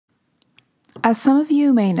As some of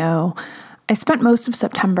you may know, I spent most of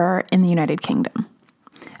September in the United Kingdom.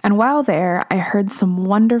 And while there, I heard some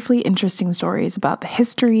wonderfully interesting stories about the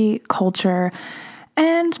history, culture,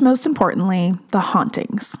 and most importantly, the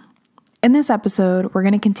hauntings. In this episode, we're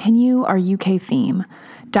going to continue our UK theme,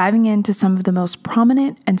 diving into some of the most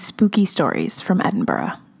prominent and spooky stories from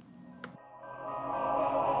Edinburgh.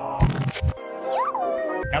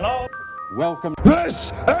 Hello? Welcome.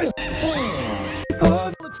 This is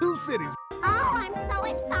the Two Cities. Oh, I'm so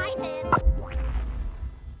excited.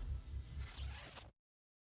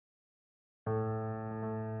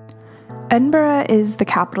 Edinburgh is the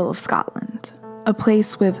capital of Scotland, a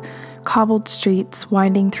place with cobbled streets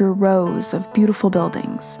winding through rows of beautiful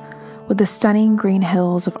buildings, with the stunning green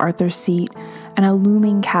hills of Arthur's Seat and a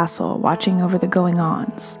looming castle watching over the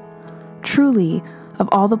goings-ons. Truly, of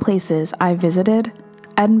all the places I've visited,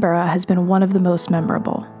 Edinburgh has been one of the most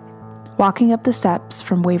memorable. Walking up the steps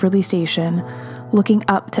from Waverley Station, looking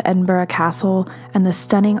up to Edinburgh Castle and the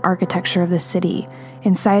stunning architecture of the city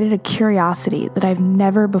incited a curiosity that I've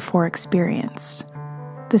never before experienced.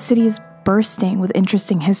 The city is bursting with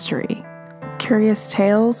interesting history, curious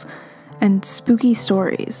tales, and spooky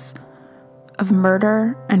stories of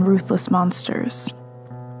murder and ruthless monsters.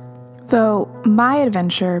 Though my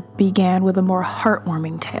adventure began with a more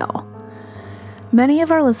heartwarming tale. Many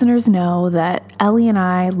of our listeners know that Ellie and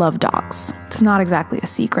I love dogs. It's not exactly a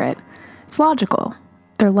secret. It's logical.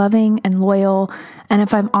 They're loving and loyal, and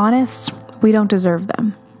if I'm honest, we don't deserve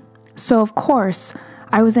them. So of course,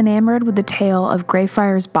 I was enamored with the tale of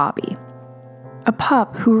Greyfriar's Bobby, a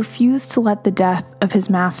pup who refused to let the death of his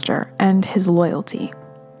master end his loyalty.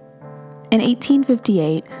 In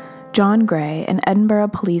 1858, John Grey, an Edinburgh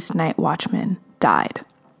police night watchman, died.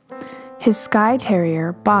 His Skye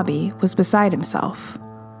Terrier, Bobby, was beside himself.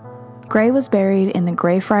 Grey was buried in the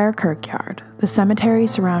Greyfriar Kirkyard, the cemetery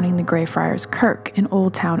surrounding the Greyfriars Kirk in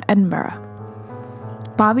Old Town Edinburgh.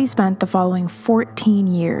 Bobby spent the following 14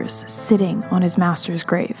 years sitting on his master's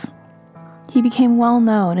grave. He became well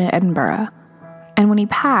known in Edinburgh, and when he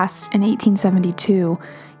passed in 1872,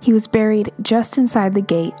 he was buried just inside the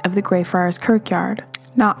gate of the Greyfriars Kirkyard,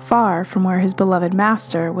 not far from where his beloved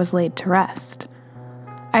master was laid to rest.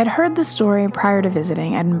 I had heard the story prior to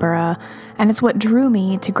visiting Edinburgh, and it's what drew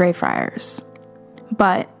me to Greyfriars.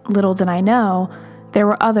 But, little did I know, there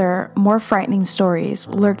were other, more frightening stories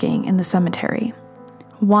lurking in the cemetery.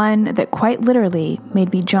 One that quite literally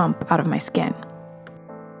made me jump out of my skin.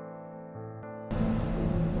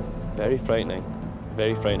 Very frightening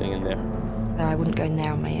in there. I wouldn't go in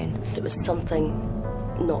there on my own. It was something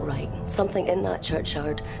not right, something in that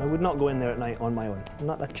churchyard. I would not go in there at night on my own,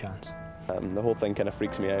 not a chance. The whole thing kind of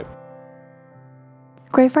freaks me out.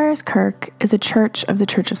 Greyfriars Kirk is a church of the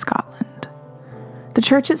Church of Scotland. The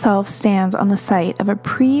church itself stands on the site of a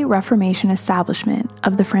pre-Reformation establishment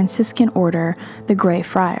of the Franciscan order, the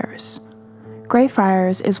Greyfriars.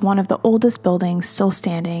 Greyfriars is one of the oldest buildings still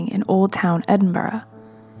standing in Old Town Edinburgh.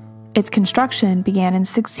 Its construction began in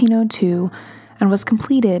 1602 and was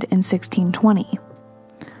completed in 1620.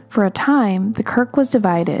 For a time, the kirk was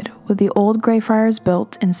divided, with the old Greyfriars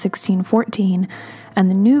built in 1614 and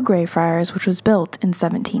the new Greyfriars, which was built in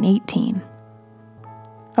 1718.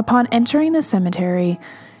 Upon entering the cemetery,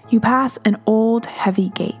 you pass an old, heavy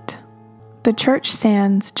gate. The church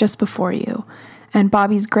stands just before you, and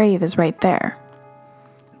Bobby's grave is right there.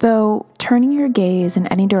 Though, turning your gaze in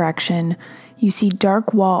any direction, you see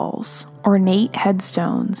dark walls, ornate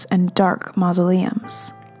headstones, and dark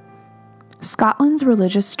mausoleums. Scotland's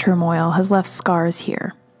religious turmoil has left scars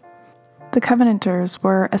here. The Covenanters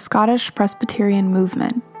were a Scottish Presbyterian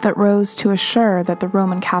movement that rose to assure that the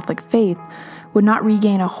Roman Catholic faith would not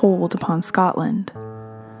regain a hold upon Scotland.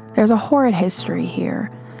 There's a horrid history here,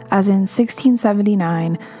 as in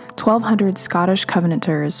 1679, 1,200 Scottish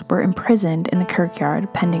Covenanters were imprisoned in the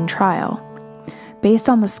kirkyard pending trial, based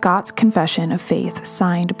on the Scots Confession of Faith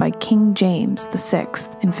signed by King James VI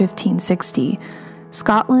in 1560.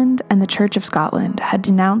 Scotland and the Church of Scotland had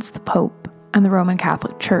denounced the Pope and the Roman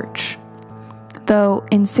Catholic Church. Though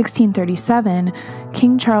in 1637,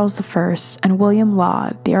 King Charles I and William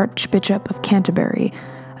Laud, the Archbishop of Canterbury,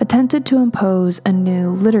 attempted to impose a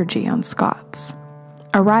new liturgy on Scots.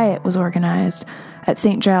 A riot was organized at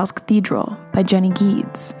St. Giles Cathedral by Jenny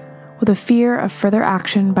Geeds. With a fear of further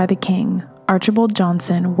action by the king, Archibald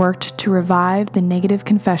Johnson worked to revive the negative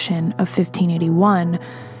confession of 1581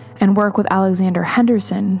 and work with Alexander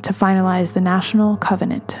Henderson to finalize the National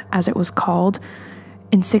Covenant, as it was called,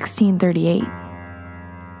 in 1638.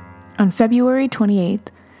 On February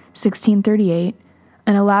 28, 1638,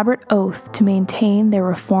 an elaborate oath to maintain their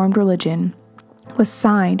reformed religion was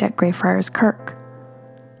signed at Greyfriars Kirk.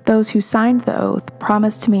 The Those who signed the oath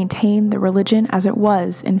promised to maintain the religion as it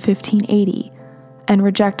was in 1580 and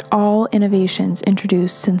reject all innovations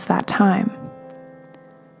introduced since that time.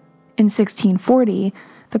 In 1640,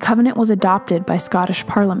 the covenant was adopted by Scottish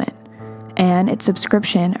Parliament, and its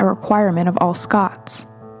subscription a requirement of all Scots.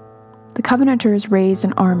 The Covenanters raised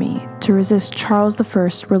an army to resist Charles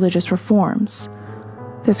I's religious reforms.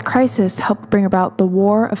 This crisis helped bring about the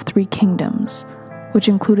War of Three Kingdoms, which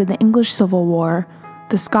included the English Civil War,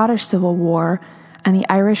 the Scottish Civil War, and the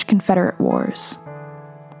Irish Confederate Wars.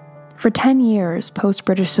 For 10 years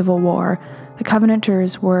post-British Civil War, the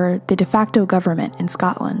Covenanters were the de facto government in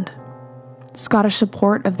Scotland. Scottish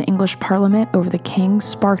support of the English Parliament over the King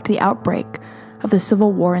sparked the outbreak of the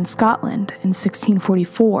Civil War in Scotland in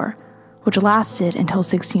 1644, which lasted until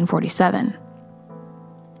 1647.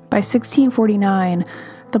 By 1649,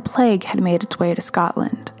 the plague had made its way to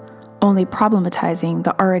Scotland, only problematizing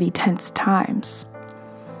the already tense times.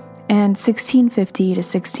 And 1650 to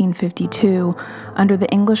 1652, under the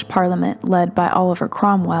English Parliament led by Oliver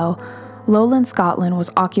Cromwell, lowland Scotland was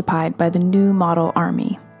occupied by the New Model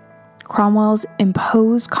Army. Cromwell's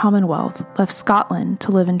imposed Commonwealth left Scotland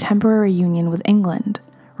to live in temporary union with England,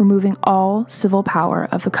 removing all civil power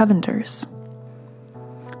of the Covenanters.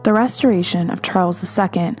 The restoration of Charles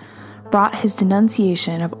II brought his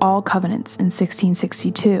denunciation of all covenants in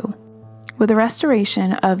 1662. With the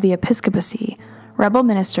restoration of the episcopacy, rebel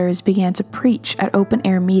ministers began to preach at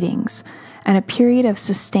open-air meetings, and a period of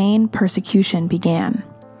sustained persecution began.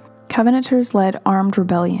 Covenanters led armed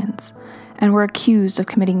rebellions and were accused of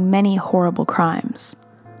committing many horrible crimes.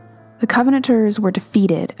 The Covenanters were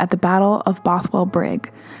defeated at the Battle of Bothwell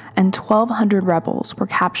Brig, and 1,200 rebels were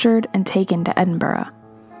captured and taken to Edinburgh.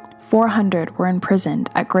 400 were imprisoned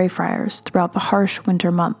at Greyfriars throughout the harsh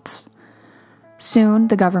winter months. Soon,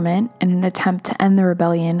 the government, in an attempt to end the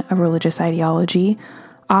rebellion of religious ideology,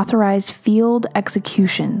 authorized field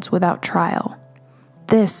executions without trial.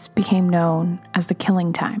 This became known as the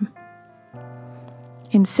killing time.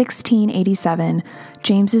 In 1687,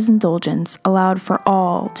 James's indulgence allowed for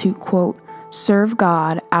all to, quote, serve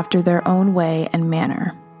God after their own way and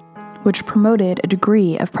manner, which promoted a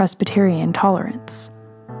degree of Presbyterian tolerance.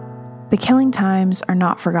 The killing times are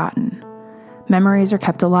not forgotten. Memories are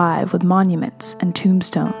kept alive with monuments and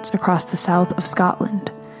tombstones across the south of Scotland,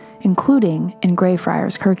 including in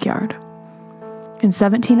Greyfriars Kirkyard. In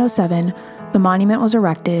 1707, the monument was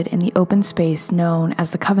erected in the open space known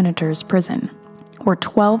as the Covenanters' Prison, where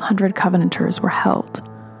 1,200 Covenanters were held.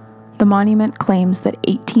 The monument claims that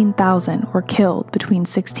 18,000 were killed between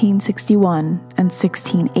 1661 and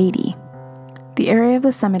 1680. The area of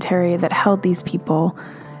the cemetery that held these people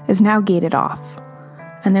is now gated off,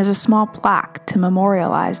 and there's a small plaque to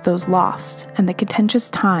memorialize those lost and the contentious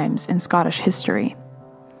times in Scottish history.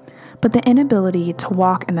 But the inability to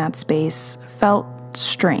walk in that space felt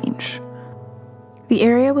strange. The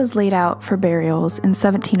area was laid out for burials in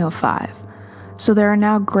 1705, so there are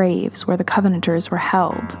now graves where the Covenanters were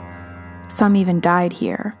held. Some even died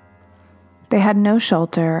here. They had no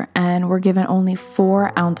shelter and were given only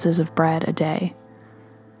 4 ounces of bread a day.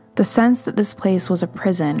 The sense that this place was a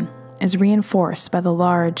prison is reinforced by the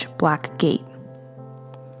large black gate.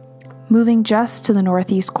 Moving just to the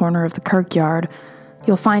northeast corner of the Kirkyard,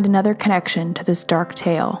 you'll find another connection to this dark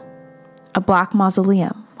tale, a black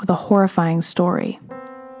mausoleum with a horrifying story.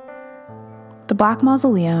 The Black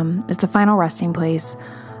Mausoleum is the final resting place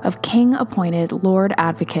of King-appointed Lord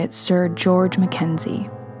Advocate Sir George Mackenzie,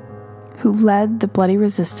 who led the bloody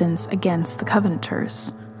resistance against the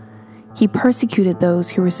Covenanters. He persecuted those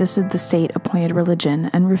who resisted the state-appointed religion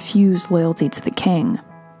and refused loyalty to the king.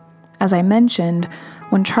 As I mentioned,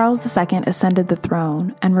 when Charles II ascended the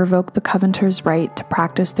throne and revoked the Covenanters' right to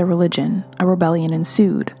practice their religion, a rebellion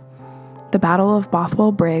ensued. The Battle of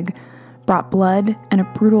Bothwell Brig brought blood and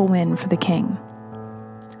a brutal win for the king.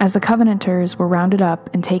 As the Covenanters were rounded up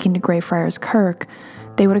and taken to Greyfriars Kirk,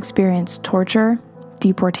 they would experience torture,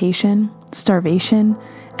 deportation, starvation,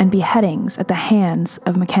 and beheadings at the hands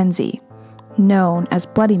of Mackenzie, known as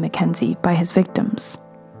Bloody Mackenzie by his victims.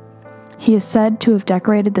 He is said to have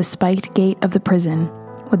decorated the spiked gate of the prison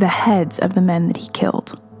with the heads of the men that he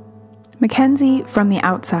killed. Mackenzie, from the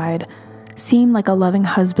outside, seemed like a loving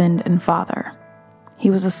husband and father. He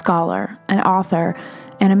was a scholar, an author,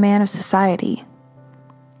 and a man of society.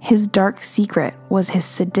 His dark secret was his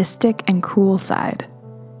sadistic and cruel side.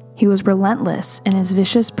 He was relentless in his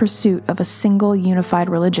vicious pursuit of a single unified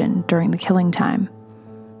religion during the killing time.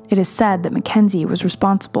 It is said that Mackenzie was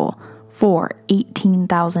responsible for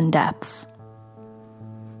 18,000 deaths.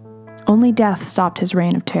 Only death stopped his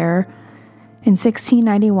reign of terror. In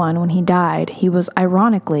 1691, when he died, he was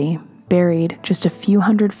ironically buried just a few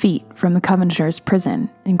hundred feet from the Covenanters' prison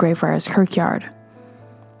in Greyfriars Kirkyard.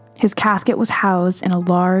 His casket was housed in a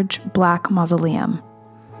large black mausoleum,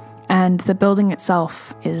 and the building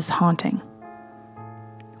itself is haunting.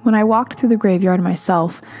 When I walked through the graveyard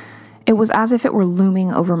myself, it was as if it were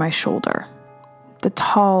looming over my shoulder. The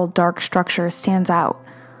tall, dark structure stands out,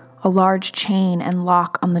 a large chain and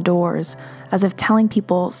lock on the doors, as if telling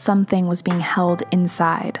people something was being held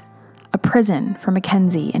inside. A prison for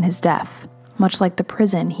Mackenzie in his death, much like the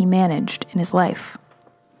prison he managed in his life.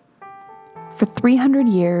 For 300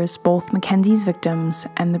 years, both Mackenzie's victims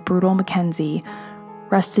and the brutal Mackenzie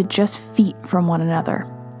rested just feet from one another,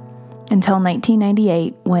 until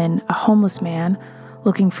 1998, when a homeless man,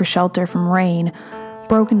 looking for shelter from rain,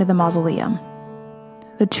 broke into the mausoleum.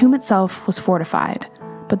 The tomb itself was fortified,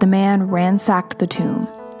 but the man ransacked the tomb.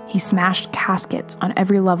 He smashed caskets on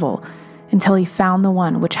every level until he found the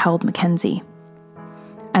one which held Mackenzie.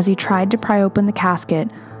 As he tried to pry open the casket,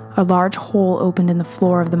 a large hole opened in the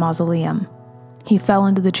floor of the mausoleum. He fell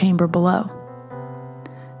into the chamber below.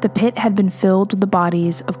 The pit had been filled with the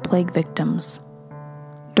bodies of plague victims.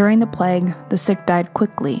 During the plague, the sick died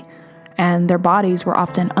quickly, and their bodies were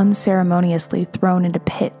often unceremoniously thrown into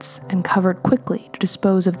pits and covered quickly to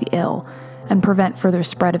dispose of the ill and prevent further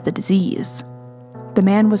spread of the disease. The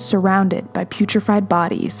man was surrounded by putrefied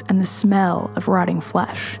bodies and the smell of rotting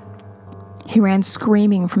flesh. He ran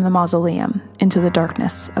screaming from the mausoleum into the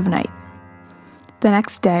darkness of night. The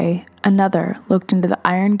next day, another looked into the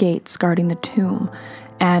iron gates guarding the tomb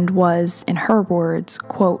and was, in her words,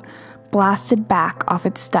 quote, blasted back off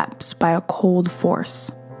its steps by a cold force.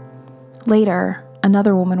 Later,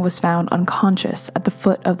 another woman was found unconscious at the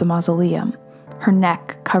foot of the mausoleum, her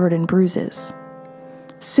neck covered in bruises.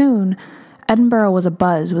 Soon, Edinburgh was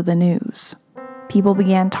abuzz with the news. People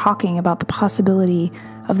began talking about the possibility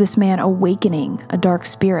of this man awakening a dark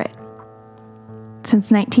spirit.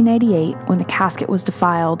 Since 1998, when the casket was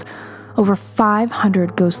defiled, over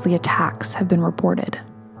 500 ghostly attacks have been reported,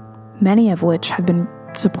 many of which have been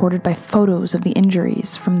supported by photos of the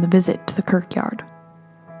injuries from the visit to the Kirkyard.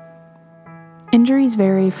 Injuries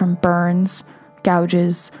vary from burns,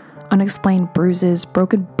 gouges, unexplained bruises,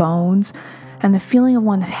 broken bones, and the feeling of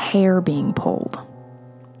one's hair being pulled.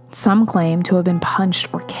 Some claim to have been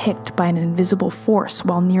punched or kicked by an invisible force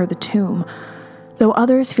while near the tomb, though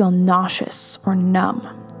others feel nauseous or numb.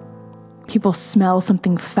 People smell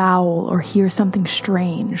something foul or hear something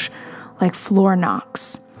strange, like floor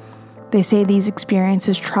knocks. They say these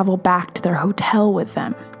experiences travel back to their hotel with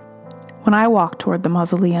them. When I walked toward the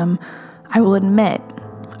mausoleum, I will admit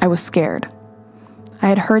I was scared. I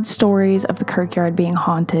had heard stories of the Kirkyard being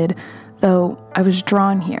haunted, though I was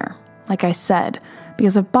drawn here, like I said,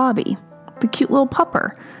 because of Bobby, the cute little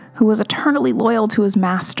pupper, who was eternally loyal to his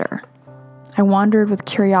master. I wandered with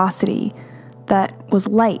curiosity that was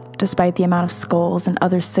light despite the amount of skulls and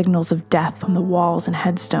other signals of death on the walls and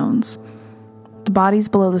headstones. The bodies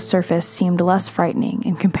below the surface seemed less frightening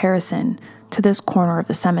in comparison to this corner of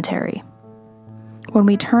the cemetery. When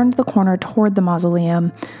we turned the corner toward the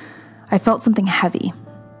mausoleum, I felt something heavy.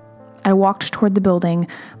 I walked toward the building,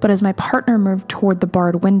 but as my partner moved toward the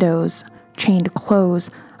barred windows, chained close,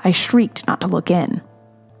 I shrieked not to look in.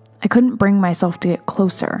 I couldn't bring myself to get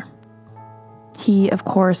closer. He, of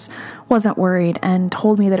course, wasn't worried and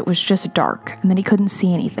told me that it was just dark and that he couldn't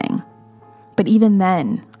see anything. But even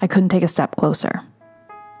then, I couldn't take a step closer.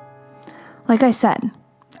 Like I said,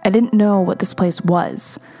 I didn't know what this place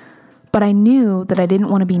was, but I knew that I didn't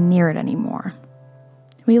want to be near it anymore.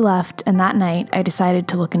 We left, and that night I decided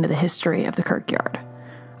to look into the history of the Kirkyard.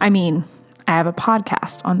 I mean, I have a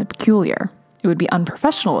podcast on the peculiar. It would be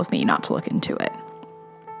unprofessional of me not to look into it.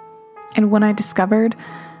 And when I discovered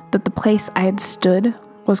that the place I had stood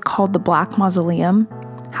was called the Black Mausoleum,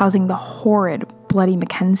 housing the horrid, bloody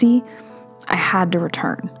Mackenzie, I had to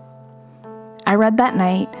return. I read that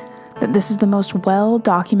night that this is the most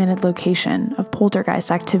well-documented location of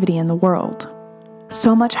poltergeist activity in the world.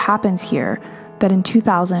 So much happens here that in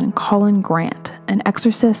 2000, Colin Grant, an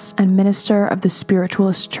exorcist and minister of the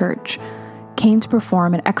Spiritualist Church, came to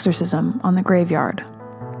perform an exorcism on the graveyard.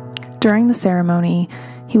 During the ceremony,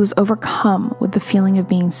 he was overcome with the feeling of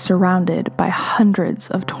being surrounded by hundreds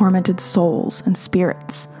of tormented souls and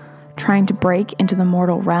spirits, trying to break into the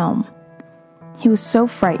mortal realm. He was so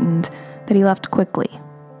frightened that he left quickly.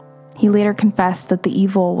 He later confessed that the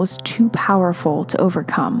evil was too powerful to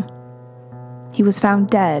overcome. He was found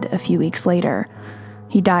dead a few weeks later.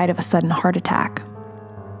 He died of a sudden heart attack.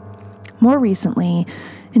 More recently,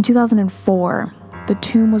 in 2004, the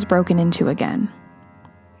tomb was broken into again.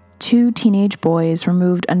 2 teenage boys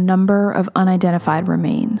removed a number of unidentified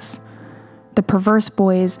remains. The perverse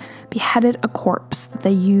boys beheaded a corpse that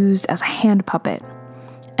they used as a hand puppet,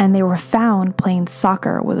 and they were found playing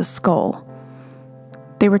soccer with a skull.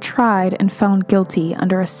 They were tried and found guilty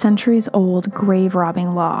under a centuries-old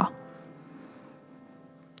grave-robbing law.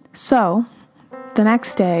 So, the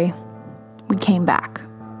next day, we came back.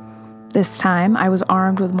 This time, I was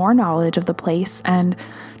armed with more knowledge of the place and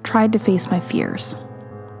tried to face my fears.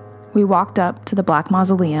 We walked up to the Black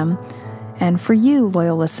Mausoleum, and for you,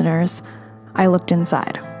 loyal listeners, I looked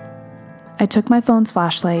inside. I took my phone's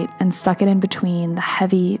flashlight and stuck it in between the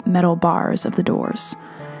heavy metal bars of the doors,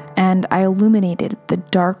 and I illuminated the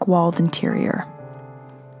dark-walled interior.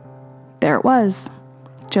 There it was,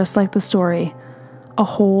 just like the story, a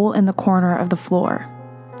hole in the corner of the floor,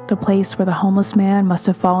 the place where the homeless man must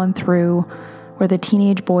have fallen through, where the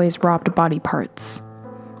teenage boys robbed body parts.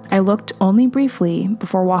 I looked only briefly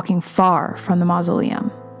before walking far from the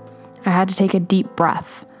mausoleum. I had to take a deep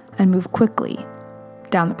breath and move quickly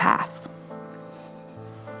down the path.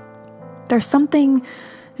 There's something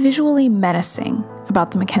visually menacing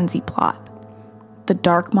about the Mackenzie plot. The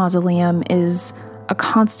dark mausoleum is a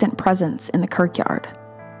constant presence in the Kirkyard.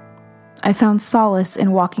 I found solace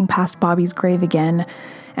in walking past Bobby's grave again,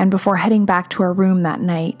 and before heading back to our room that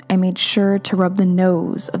night, I made sure to rub the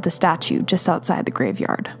nose of the statue just outside the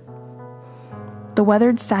graveyard. The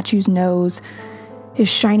weathered statue's nose is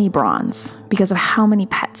shiny bronze because of how many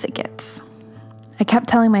pets it gets. I kept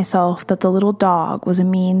telling myself that the little dog was a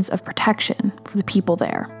means of protection for the people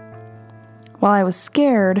there. While I was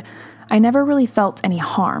scared, I never really felt any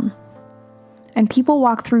harm. And people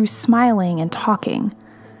walk through smiling and talking.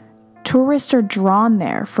 Tourists are drawn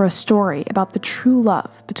there for a story about the true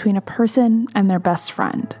love between a person and their best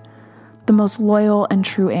friend, the most loyal and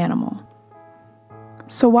true animal.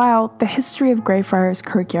 So while the history of Greyfriars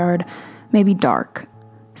Kirkyard may be dark,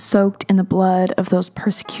 soaked in the blood of those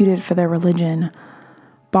persecuted for their religion,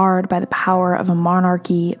 barred by the power of a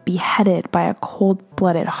monarchy, beheaded by a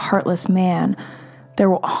cold-blooded, heartless man, there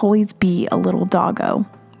will always be a little doggo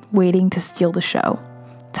waiting to steal the show,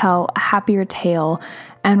 tell a happier tale,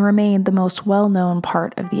 and remain the most well-known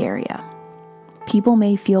part of the area. People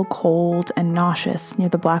may feel cold and nauseous near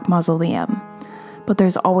the Black Mausoleum, but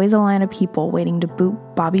there's always a line of people waiting to boot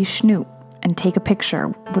Bobby's schnoot and take a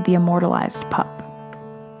picture with the immortalized pup.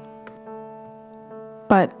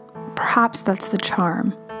 But perhaps that's the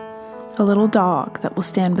charm. A little dog that will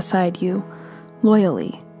stand beside you,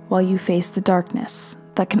 loyally, while you face the darkness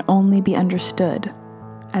that can only be understood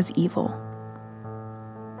as evil.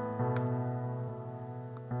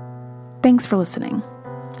 Thanks for listening.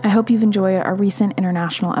 I hope you've enjoyed our recent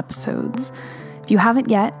international episodes. If you haven't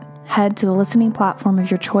yet, head to the listening platform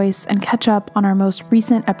of your choice and catch up on our most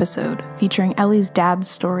recent episode featuring Ellie's dad's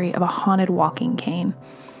story of a haunted walking cane.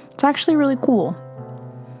 It's actually really cool.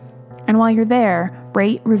 And while you're there,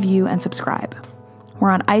 rate, review, and subscribe.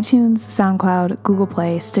 We're on iTunes, SoundCloud, Google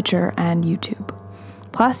Play, Stitcher, and YouTube.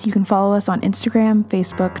 Plus, you can follow us on Instagram,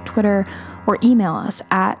 Facebook, Twitter, or email us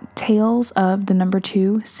at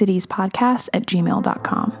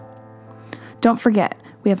talesofthe2citiespodcast@gmail.com. Don't forget,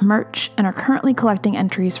 we have merch and are currently collecting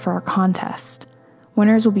entries for our contest.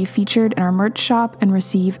 Winners will be featured in our merch shop and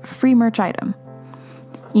receive a free merch item.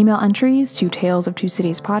 Email entries to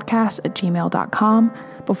talesoftvtcitiespodcast@gmail.com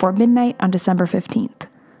before midnight on December 15th.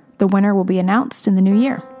 The winner will be announced in the new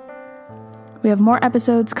year. We have more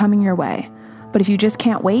episodes coming your way, but if you just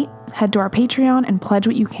can't wait, head to our Patreon and pledge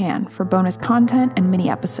what you can for bonus content and mini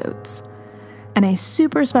episodes. And a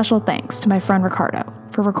super special thanks to my friend Ricardo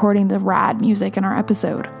for recording the rad music in our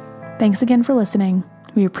episode. Thanks again for listening.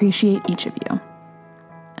 We appreciate each of you.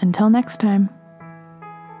 Until next time.